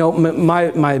 you know, my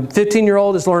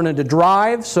 15-year-old is learning to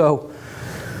drive, so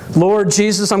Lord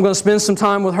Jesus, I'm going to spend some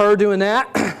time with her doing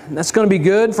that. That's going to be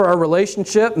good for our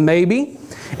relationship, maybe.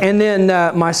 And then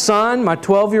my son, my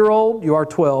 12-year-old, you are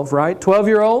 12, right?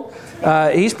 12-year-old,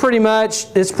 it's pretty much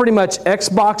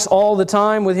Xbox all the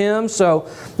time with him. So,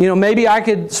 you know, maybe I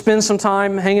could spend some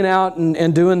time hanging out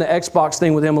and doing the Xbox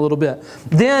thing with him a little bit.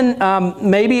 Then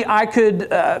maybe I could,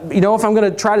 you know, if I'm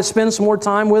going to try to spend some more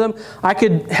time with him, I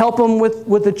could help them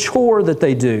with the chore that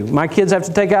they do. My kids have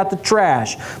to take out the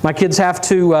trash. My kids have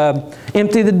to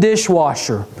empty the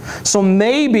dishwasher. So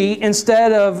maybe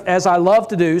instead of, as I love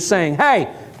to do, saying,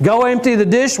 hey, go empty the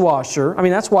dishwasher. I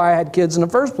mean, that's why I had kids in the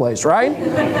first place, right?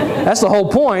 That's the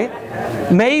whole point.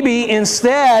 Maybe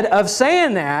instead of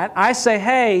saying that, I say,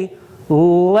 hey,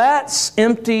 let's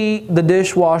empty the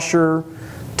dishwasher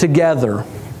together.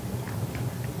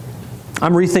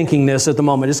 I'm rethinking this at the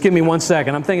moment. Just give me 1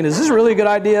 second. I'm thinking, is this really a good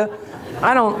idea?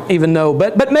 I don't even know,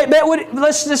 but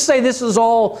let's just say this is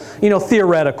all, you know,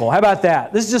 theoretical. How about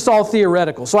that? This is just all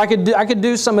theoretical. So I could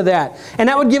do some of that, and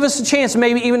that would give us a chance,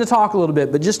 maybe even to talk a little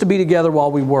bit, but just to be together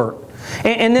while we work.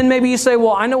 And then maybe you say,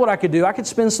 well, I know what I could do. I could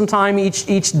spend some time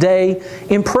each day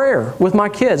in prayer with my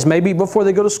kids, maybe before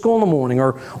they go to school in the morning,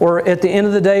 or at the end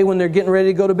of the day when they're getting ready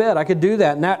to go to bed. I could do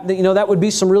that, and that, you know, that would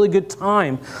be some really good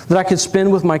time that I could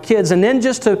spend with my kids. And then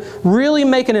just to really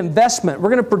make an investment, we're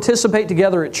going to participate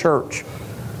together at church.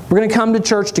 We're going to come to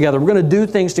church together. We're going to do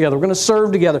things together. We're going to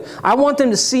serve together. I want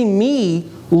them to see me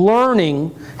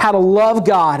learning how to love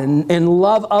God and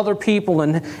love other people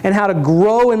and how to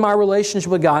grow in my relationship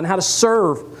with God and how to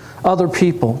serve other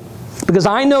people. Because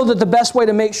I know that the best way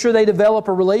to make sure they develop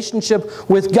a relationship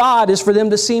with God is for them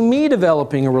to see me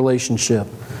developing a relationship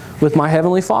with my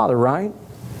Heavenly Father, right?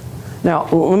 Now,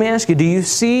 let me ask you, do you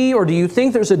see or do you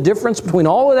think there's a difference between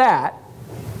all of that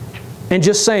and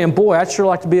just saying, boy, I'd sure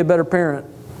like to be a better parent?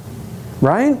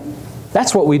 Right?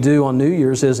 That's what we do on New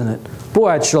Year's, isn't it? Boy,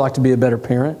 I'd sure like to be a better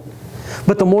parent.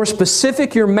 But the more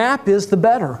specific your map is, the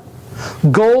better.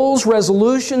 Goals,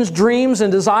 resolutions, dreams,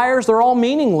 and desires, they're all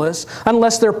meaningless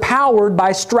unless they're powered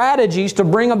by strategies to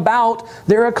bring about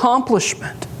their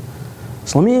accomplishment.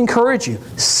 So let me encourage you.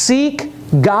 Seek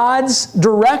God's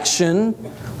direction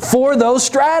for those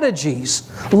strategies.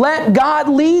 Let God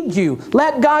lead you.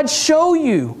 Let God show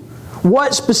you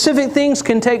what specific things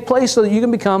can take place so that you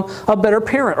can become a better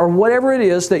parent, or whatever it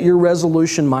is that your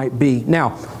resolution might be.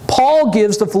 Now, Paul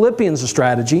gives the Philippians a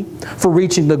strategy for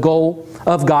reaching the goal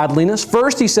of godliness.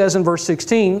 First, he says in verse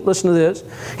 16, listen to this.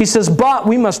 He says, but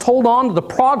we must hold on to the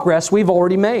progress we've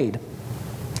already made.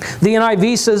 The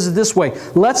NIV says it this way,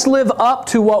 let's live up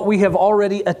to what we have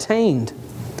already attained.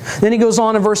 Then he goes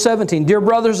on in verse 17, dear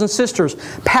brothers and sisters,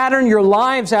 pattern your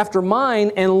lives after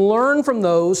mine and learn from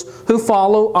those who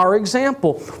follow our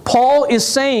example. Paul is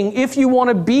saying, if you want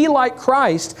to be like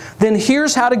Christ, then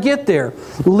here's how to get there.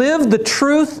 Live the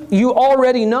truth you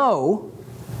already know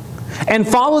and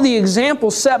follow the example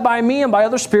set by me and by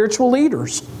other spiritual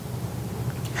leaders.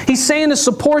 He's saying to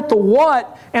support the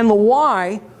what and the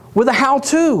why with a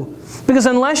how-to. Because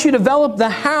unless you develop the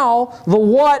how, the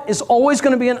what is always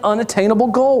going to be an unattainable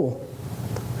goal.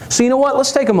 So you know what?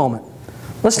 Let's take a moment.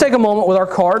 Let's take a moment with our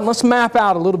card and let's map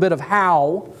out a little bit of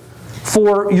how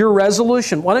for your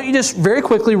resolution. Why don't you just very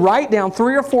quickly write down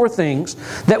 3 or 4 things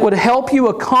that would help you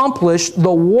accomplish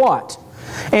the what.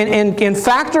 And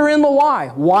factor in the why.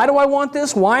 Why do I want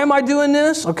this? Why am I doing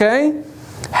this? Okay?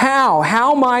 How?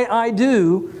 How might I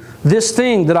do this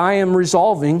thing that I am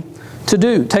resolving to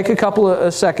do? Take a couple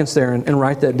of seconds there and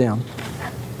write that down.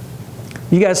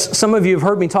 You guys, some of you have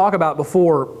heard me talk about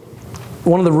before,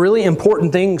 one of the really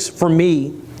important things for me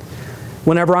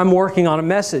whenever I'm working on a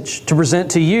message to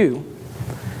present to you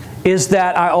is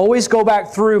that I always go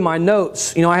back through my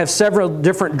notes. You know, I have several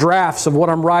different drafts of what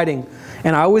I'm writing,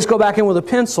 and I always go back in with a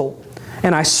pencil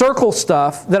and I circle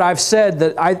stuff that I've said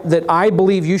that I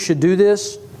believe you should do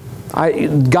this.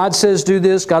 God says do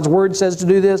this. God's Word says to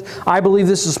do this. I believe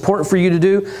this is important for you to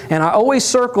do. And I always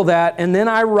circle that, and then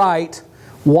I write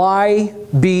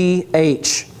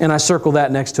YBH, and I circle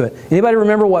that next to it. Anybody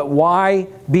remember what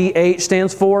YBH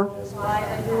stands for?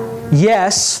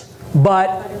 Yes,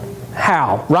 but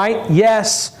how, right?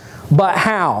 Yes, but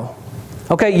how?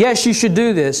 Okay, yes, you should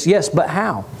do this. Yes, but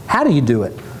how? How do you do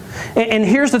it? And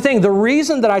here's the thing. The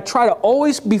reason that I try to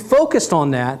always be focused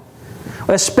on that,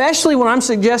 especially when I'm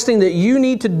suggesting that you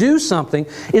need to do something,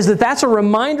 is that that's a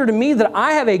reminder to me that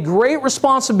I have a great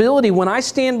responsibility when I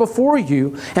stand before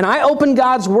you and I open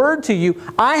God's Word to you.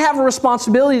 I have a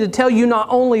responsibility to tell you not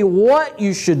only what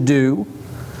you should do,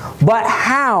 but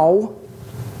how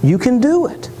you can do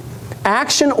it.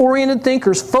 Action-oriented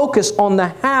thinkers focus on the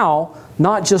how,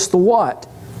 not just the what.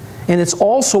 And it's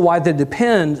also why they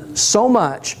depend so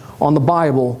much on the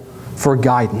Bible for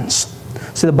guidance.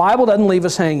 See, the Bible doesn't leave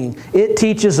us hanging. It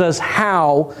teaches us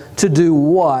how to do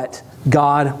what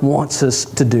God wants us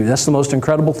to do. That's the most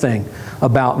incredible thing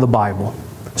about the Bible.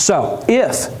 So,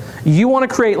 if you want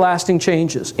to create lasting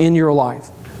changes in your life,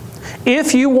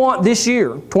 if you want this year,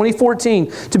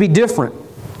 2014, to be different,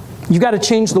 you've got to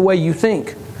change the way you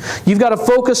think. You've got to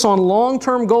focus on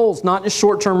long-term goals, not just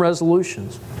short-term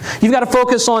resolutions. You've got to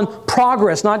focus on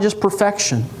progress, not just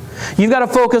perfection. You've got to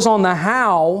focus on the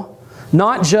how,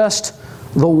 not just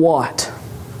the what.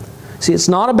 See, it's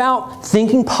not about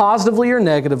thinking positively or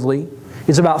negatively.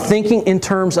 It's about thinking in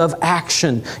terms of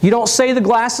action. You don't say the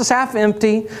glass is half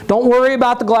empty. Don't worry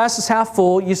about the glass is half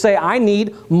full. You say, I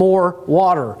need more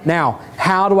water. Now,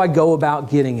 how do I go about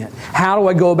getting it? How do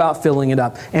I go about filling it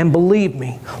up? And believe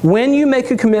me, when you make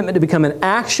a commitment to become an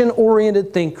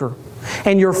action-oriented thinker,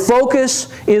 and your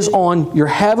focus is on your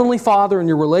Heavenly Father and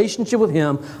your relationship with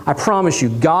Him, I promise you,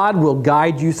 God will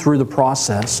guide you through the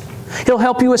process. He'll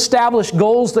help you establish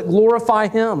goals that glorify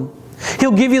Him.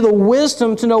 He'll give you the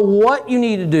wisdom to know what you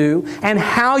need to do and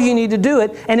how you need to do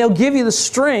it, and He'll give you the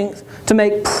strength to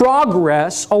make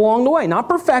progress along the way. Not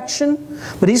perfection,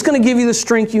 but He's going to give you the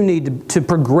strength you need to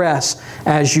progress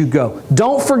as you go.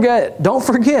 Don't forget,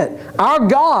 our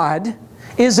God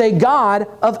is a God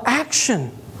of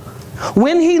action.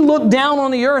 When He looked down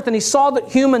on the earth and He saw that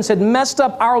humans had messed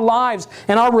up our lives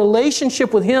and our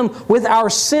relationship with Him with our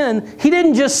sin, He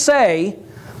didn't just say,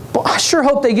 well, I sure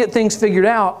hope they get things figured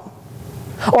out.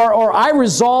 Or I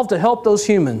resolve to help those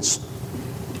humans.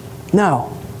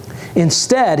 No.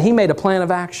 Instead, He made a plan of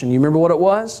action. You remember what it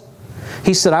was?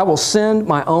 He said, I will send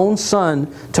my own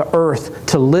Son to earth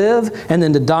to live and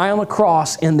then to die on the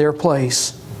cross in their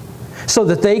place, so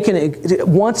that they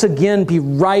can once again be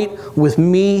right with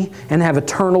me and have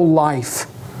eternal life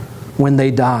when they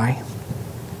die.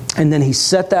 And then He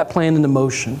set that plan into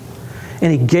motion.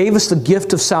 And He gave us the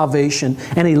gift of salvation.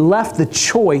 And He left the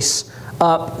choice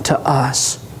up to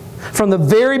us. From the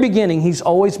very beginning, He's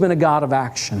always been a God of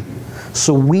action.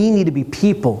 So we need to be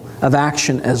people of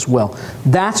action as well.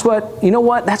 That's what, you know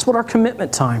what? That's what our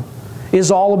commitment time is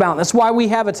all about. That's why we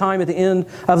have a time at the end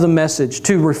of the message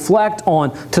to reflect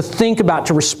on, to think about,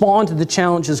 to respond to the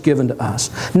challenges given to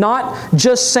us. Not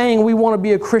just saying we want to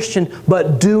be a Christian,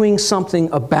 but doing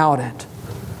something about it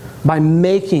by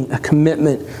making a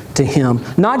commitment to Him.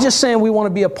 Not just saying we want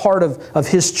to be a part of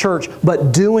His church,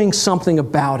 but doing something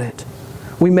about it.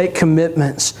 We make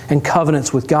commitments and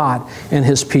covenants with God and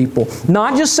His people.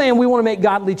 Not just saying we want to make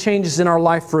godly changes in our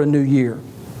life for a new year,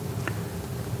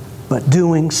 but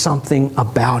doing something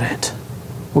about it.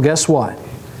 Well, guess what?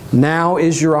 Now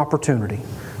is your opportunity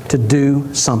to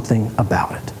do something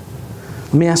about it.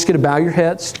 Let me ask you to bow your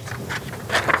heads.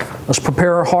 Let's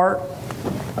prepare our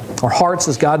hearts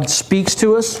as God speaks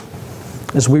to us,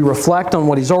 as we reflect on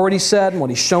what He's already said and what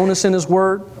He's shown us in His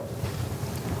Word,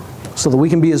 so that we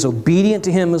can be as obedient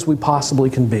to Him as we possibly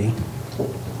can be.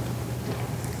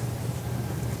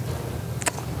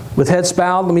 With heads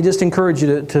bowed, let me just encourage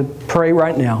you to pray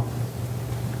right now.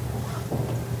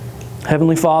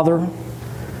 Heavenly Father,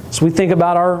 as we think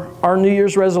about our New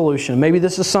Year's resolution, maybe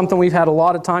this is something we've had a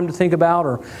lot of time to think about,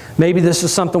 or maybe this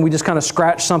is something we just kind of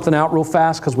scratched something out real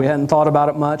fast because we hadn't thought about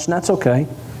it much, and that's okay.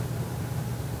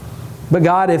 But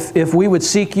God, if we would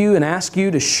seek You and ask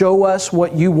You to show us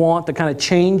what You want, the kind of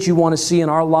change You want to see in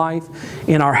our life,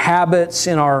 in our habits,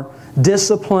 in our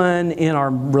discipline, in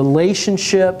our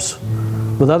relationships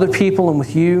with other people and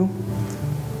with You,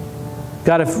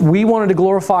 God, if we wanted to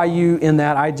glorify You in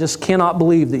that, I just cannot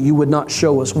believe that You would not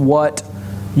show us what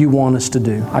You want us to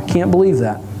do. I can't believe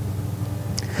that.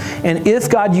 And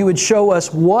if, God, You would show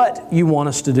us what You want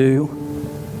us to do,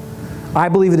 I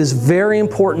believe it is very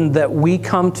important that we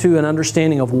come to an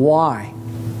understanding of why.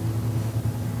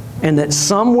 And that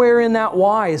somewhere in that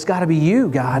why has got to be You,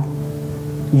 God.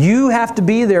 You have to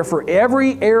be there for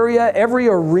every area, every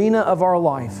arena of our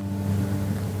life.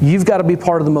 You've got to be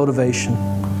part of the motivation.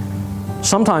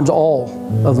 Sometimes all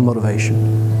of the motivation.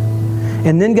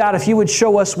 And then, God, if you would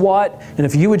show us what, and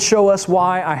if you would show us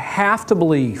why, I have to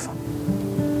believe,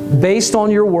 based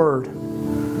on your word,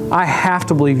 I have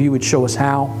to believe you would show us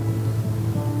how.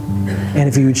 And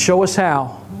if you would show us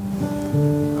how,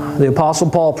 the Apostle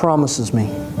Paul promises me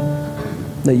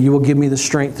that you will give me the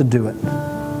strength to do it.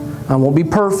 I won't be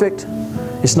perfect.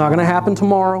 It's not going to happen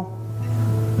tomorrow.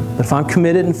 But if I'm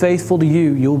committed and faithful to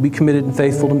you, you'll be committed and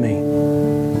faithful to me.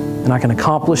 And I can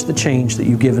accomplish the change that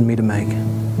you've given me to make.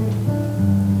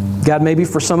 God, maybe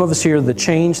for some of us here, the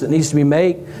change that needs to be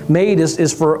made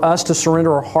is for us to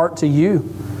surrender our heart to you.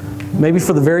 Maybe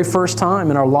for the very first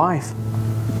time in our life.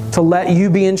 To let you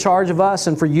be in charge of us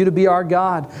and for you to be our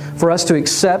God. For us to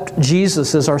accept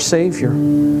Jesus as our Savior.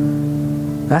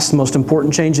 That's the most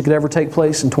important change that could ever take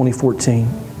place in 2014.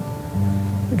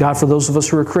 God, for those of us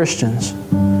who are Christians,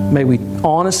 may we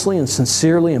honestly and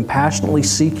sincerely and passionately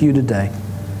seek you today.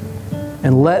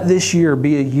 And let this year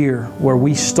be a year where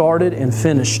we started and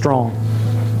finished strong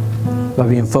by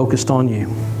being focused on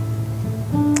you.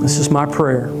 This is my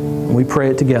prayer, and we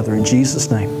pray it together in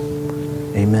Jesus' name.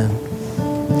 Amen.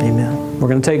 Amen. We're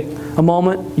going to take a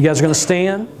moment. You guys are going to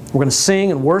stand. We're going to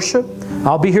sing and worship.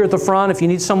 I'll be here at the front if you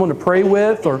need someone to pray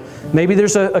with, or maybe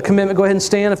there's a commitment. Go ahead and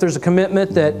stand if there's a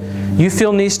commitment that you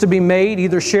feel needs to be made,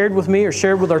 either shared with me or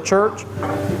shared with our church.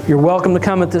 You're welcome to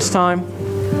come at this time.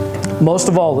 Most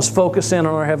of all, let's focus in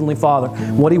on our Heavenly Father,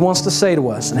 what He wants to say to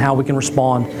us and how we can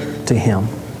respond to Him.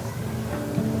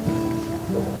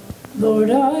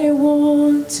 Lord, I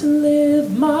want to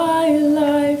live my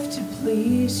life to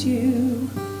please you.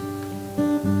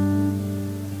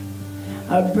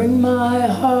 I bring my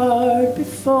heart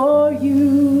before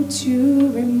you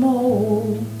to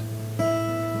remold,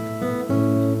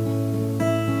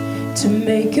 to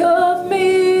make of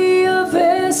me a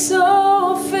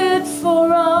vessel fit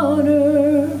for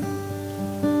honor,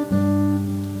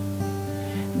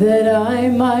 that I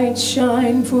might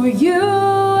shine for you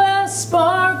as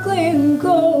sparkling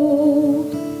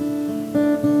gold,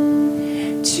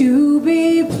 to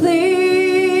be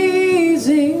pleasing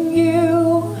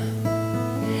you,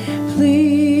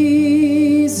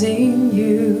 pleasing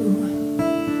you.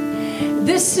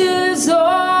 This is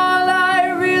all I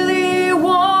really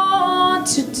want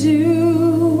to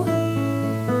do,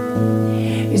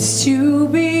 is to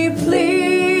be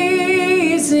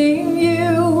pleasing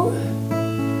you,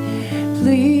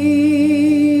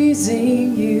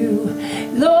 pleasing you.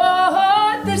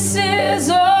 Lord, this is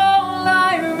all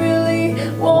I really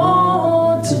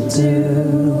want to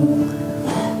do.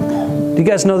 Do you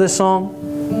guys know this song?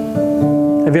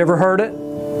 Have you ever heard it?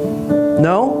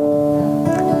 No?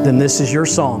 Then this is your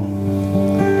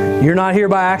song. You're not here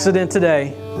by accident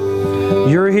today.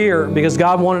 You're here because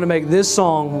God wanted to make this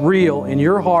song real in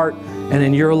your heart and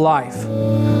in your life.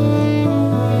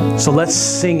 So let's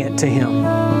sing it to Him.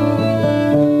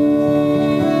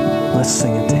 Let's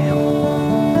sing it to Him.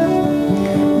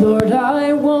 Lord,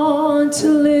 I want to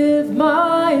live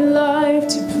my life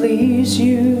to please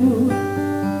you.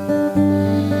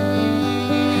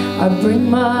 I bring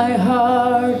my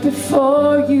heart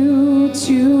before you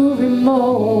to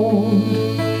remold,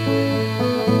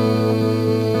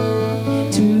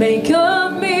 to make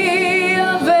of me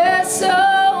a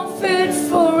vessel fit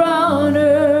for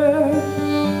honor,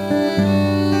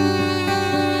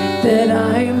 that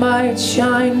I might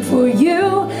shine for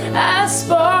you as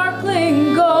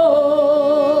sparkling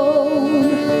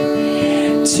gold,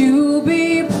 to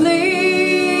be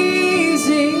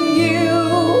pleasing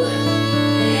you,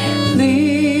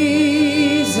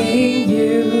 pleasing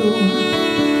you.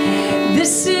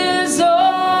 This is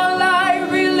all I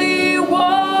really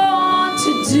want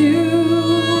to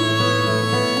do,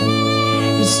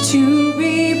 is to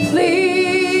be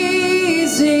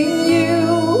pleasing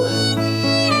you,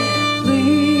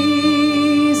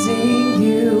 pleasing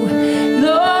you.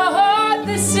 Lord,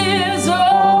 this is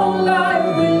all I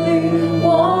really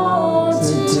want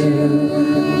to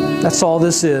do. That's all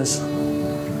this is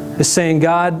saying,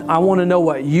 God, I want to know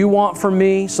what you want from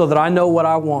me so that I know what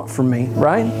I want from me,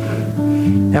 right?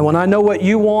 And when I know what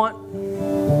you want,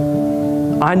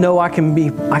 I know I can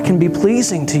be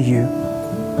pleasing to you.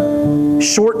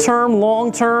 Short term,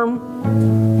 long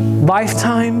term,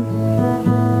 lifetime,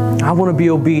 I want to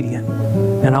be obedient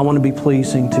and I want to be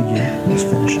pleasing to you. Let's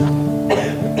finish it.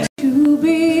 To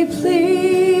be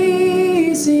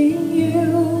pleasing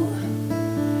you,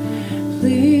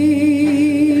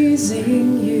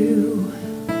 pleasing you.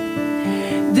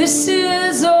 This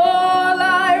is all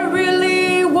I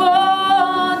really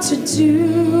want to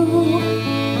do,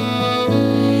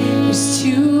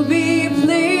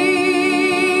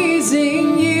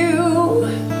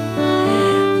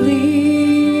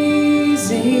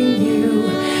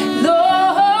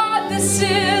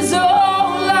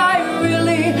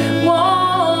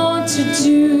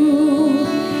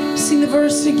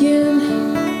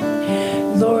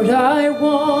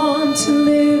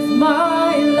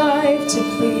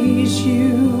 please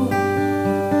you.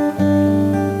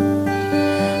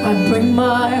 I bring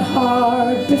my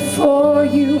heart before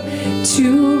you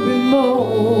to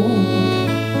remold,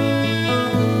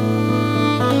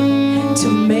 to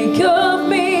make of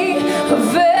me a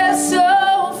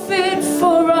vessel fit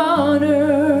for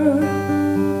honor,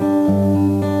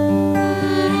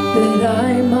 that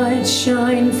I might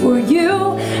shine for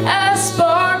you as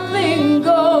sparkling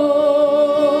gold,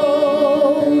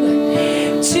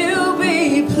 to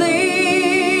be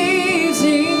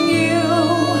pleasing you,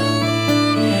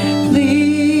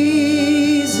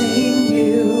 pleasing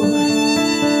you.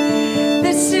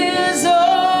 This is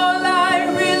all I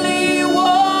really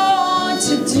want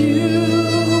to do,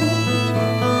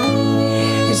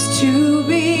 is to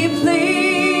be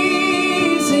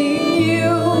pleasing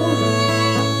you,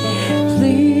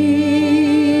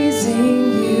 pleasing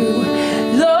you.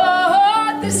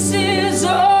 Lord, this is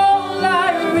all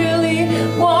I really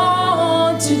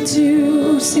want to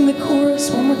do. Sing the chorus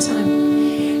one more time.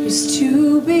 Is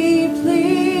to be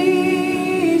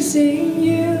pleasing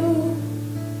you,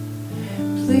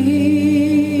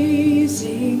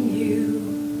 pleasing you.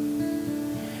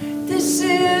 This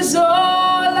is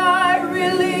all I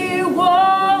really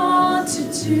want to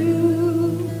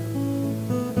do,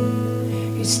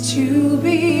 is to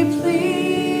be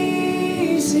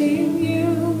pleasing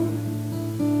you,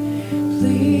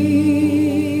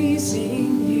 pleasing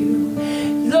you.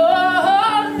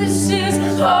 Lord, this is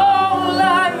all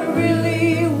I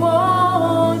really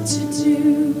want to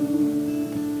do,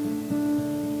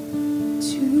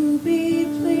 to be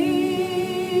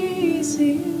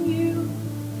pleasing you,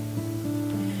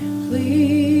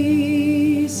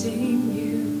 pleasing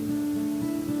you.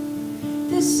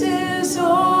 This is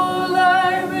all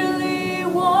I really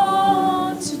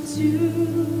want to do,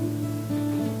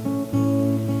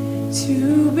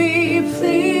 to be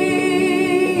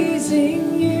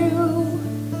pleasing you,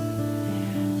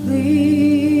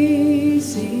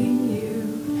 pleasing you.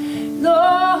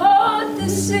 Lord,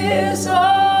 this is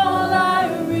all I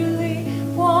really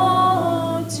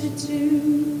want to do.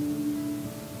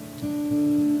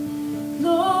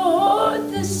 Lord,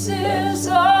 this is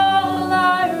all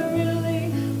I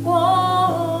really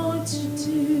want to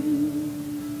do.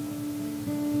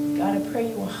 God, I pray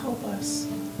you will help us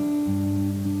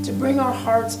to bring our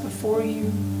hearts before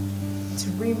you, to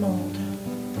remold,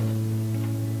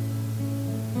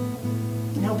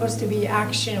 and help us to be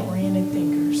action-oriented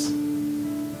thinkers.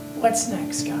 What's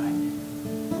next, God?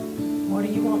 What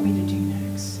do you want me to do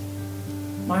next?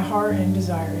 My heart and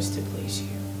desire is to please you.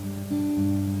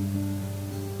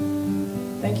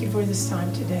 Thank you for this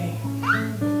time today.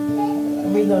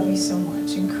 And we love you so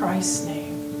much. In Christ's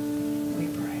name, we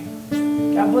pray.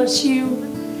 God bless you.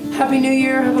 Happy New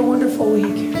Year. Have a wonderful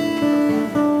week.